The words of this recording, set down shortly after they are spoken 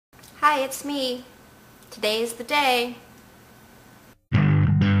Hi, it's me. Today's the day.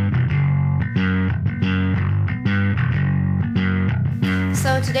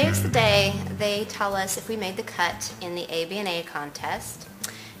 So today's the day they tell us if we made the cut in the ABNA contest,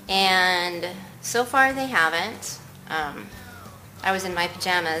 and so far they haven't. I was in my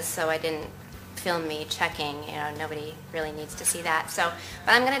pajamas, so I didn't film me checking. You know, nobody really needs to see that. So,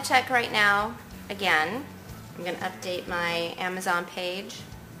 but I'm gonna check right now again. I'm gonna update my Amazon page,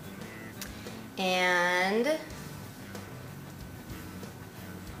 and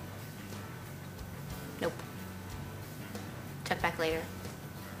nope. Check back later.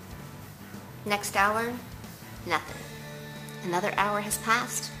 Next hour, nothing. Another hour has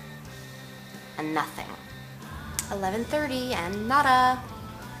passed, and nothing. 11:30 and nada.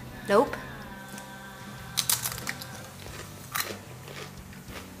 Nope.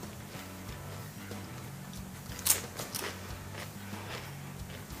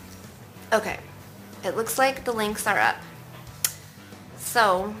 Okay, it looks like the links are up.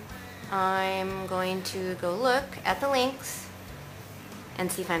 So, I'm going to go look at the links and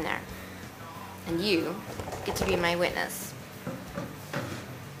see if I'm there. And you get to be my witness.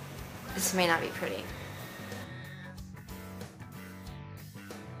 This may not be pretty.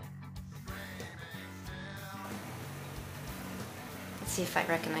 Let's see if I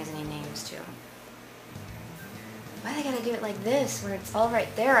recognize any names too. Why they gotta do it like this, where it's all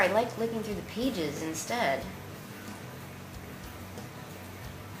right there? I like looking through the pages instead.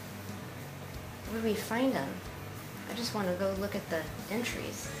 Where do we find them? I just want to go look at the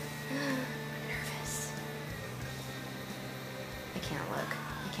entries. I'm nervous. I can't look.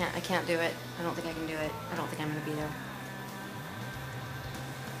 I can't do it. I don't think I can do it. I don't think I'm gonna be there.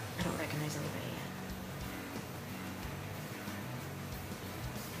 I don't recognize anybody yet.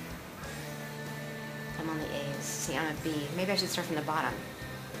 I'm on the A's. See, I'm a B. Maybe I should start from the bottom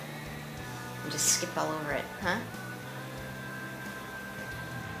and just skip all over it, huh?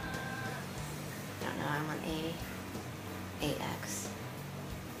 I don't know. I'm on A, AX.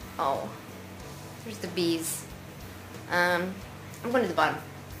 Oh, there's the B's. I'm going to the bottom.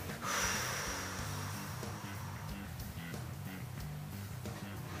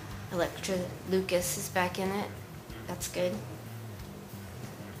 Electra Lucas is back in it. That's good.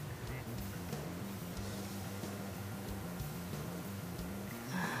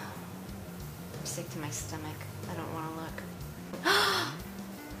 I'm sick to my stomach. I don't want to look.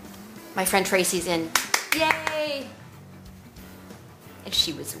 My friend Tracy's in. Yay! And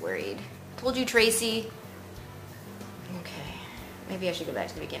she was worried. Told you, Tracy. Okay. Maybe I should go back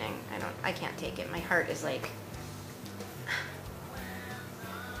to the beginning. I can't take it. My heart is like...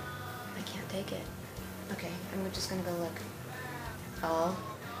 I can't take it. Okay, I'm just gonna go look. All.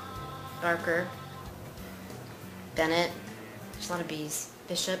 Barker. Bennett. There's a lot of B's.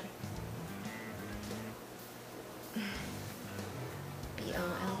 Bishop.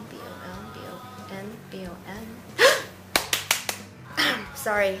 B-O-L, B-O-L, B-O-N, B-O-N.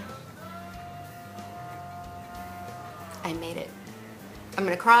 Sorry. I made it. I'm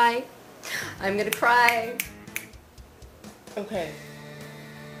gonna cry. I'm gonna cry. Okay.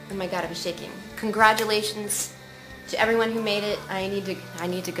 Oh my God, I'm shaking. Congratulations to everyone who made it. I need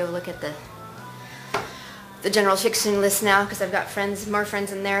to go look at the general fiction list now, because I've got more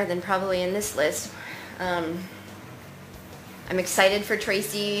friends in there than probably in this list. I'm excited for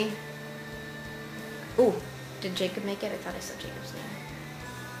Tracy. Ooh, did Jacob make it? I thought I saw Jacob's name.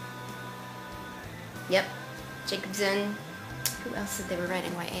 Yep, Jacob's in. Who else said they were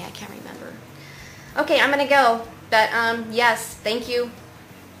writing YA? I can't remember. Okay, I'm gonna go. But yes, thank you.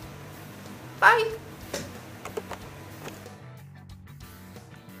 Bye.